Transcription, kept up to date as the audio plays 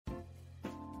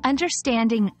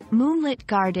Understanding Moonlit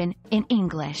Garden in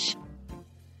English.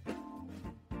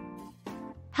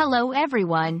 Hello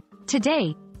everyone.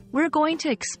 Today, we're going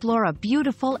to explore a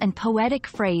beautiful and poetic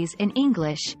phrase in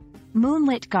English,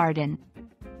 moonlit garden.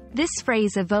 This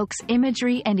phrase evokes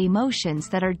imagery and emotions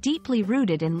that are deeply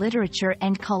rooted in literature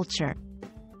and culture.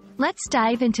 Let's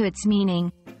dive into its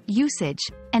meaning, usage,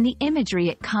 and the imagery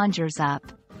it conjures up.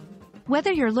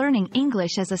 Whether you're learning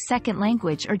English as a second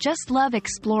language or just love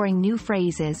exploring new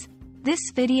phrases, this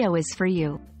video is for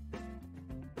you.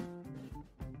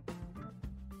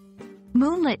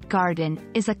 Moonlit garden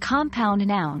is a compound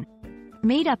noun,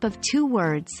 made up of two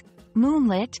words,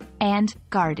 moonlit and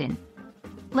garden.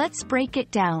 Let's break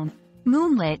it down.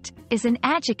 Moonlit is an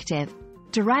adjective,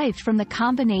 derived from the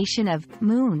combination of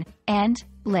moon and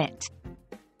lit.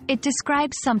 It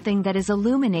describes something that is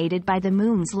illuminated by the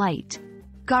moon's light.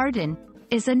 Garden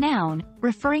is a noun,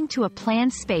 referring to a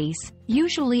planned space,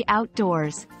 usually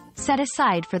outdoors, set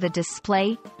aside for the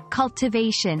display,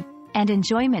 cultivation, and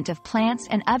enjoyment of plants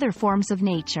and other forms of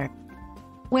nature.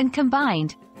 When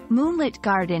combined, moonlit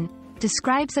garden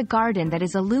describes a garden that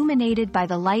is illuminated by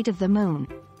the light of the moon,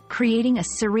 creating a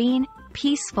serene,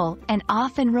 peaceful, and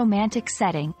often romantic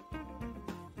setting.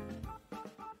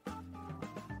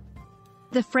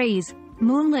 The phrase,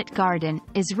 moonlit garden,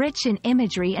 is rich in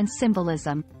imagery and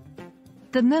symbolism.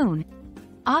 The moon,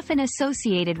 often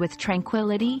associated with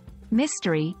tranquility,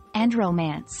 mystery, and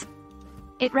romance.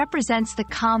 It represents the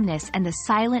calmness and the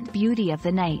silent beauty of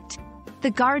the night.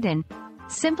 The garden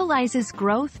symbolizes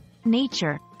growth,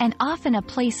 nature, and often a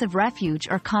place of refuge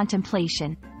or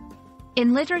contemplation.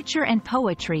 In literature and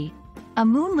poetry, a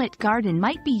moonlit garden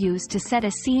might be used to set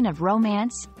a scene of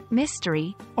romance,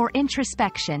 mystery, or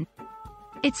introspection.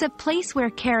 It's a place where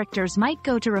characters might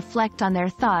go to reflect on their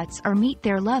thoughts or meet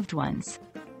their loved ones.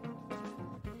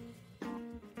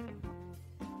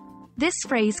 This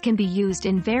phrase can be used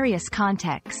in various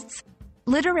contexts.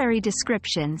 Literary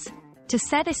descriptions, to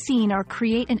set a scene or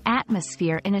create an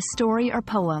atmosphere in a story or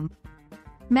poem.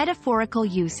 Metaphorical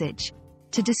usage,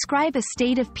 to describe a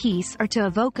state of peace or to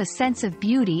evoke a sense of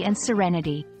beauty and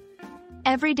serenity.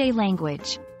 Everyday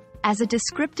language, as a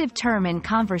descriptive term in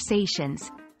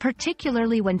conversations,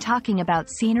 particularly when talking about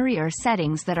scenery or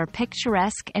settings that are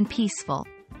picturesque and peaceful.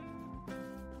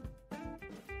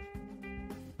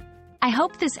 I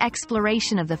hope this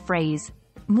exploration of the phrase,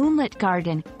 moonlit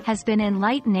garden, has been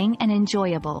enlightening and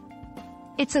enjoyable.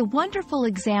 It's a wonderful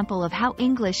example of how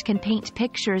English can paint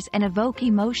pictures and evoke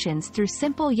emotions through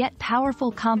simple yet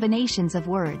powerful combinations of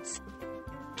words.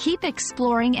 Keep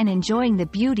exploring and enjoying the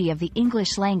beauty of the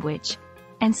English language,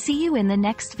 and see you in the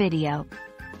next video.